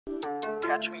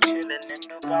Catch me chillin' in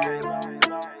Dubai,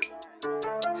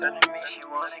 telling me she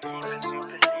wanna keep it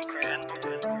super secret.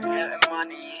 Getting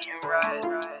money, eating right,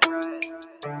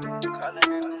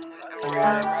 calling in the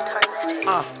city.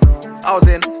 I was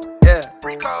in, yeah.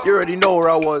 You already know where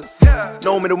I was.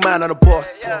 No middleman on the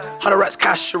boss. 100 rats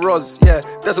cash, Roz, yeah.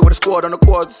 Desert with a squad on the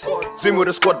quads. Zoom with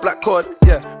a squad, black cod,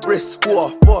 yeah. Wrist,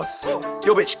 war, boss.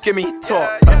 Yo bitch, give me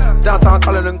talk. Downtown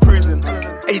Cullinan cruising.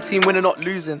 18 winning, not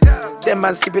losing. Them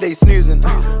man sleepy, they snoozing.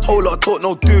 Whole lot of talk,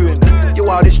 no doing. Yo,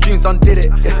 wildest dreams done did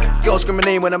it. Yeah. Girls scream my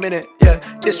name when I'm in it. Yeah.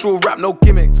 This real rap, no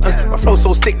gimmicks. My flow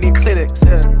so sick, need clinics.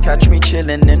 Yeah. Catch me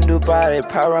chillin' in Dubai,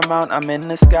 Paramount, I'm in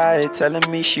the sky. Telling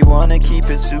me she wanna keep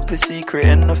it super secret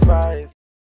in the 5.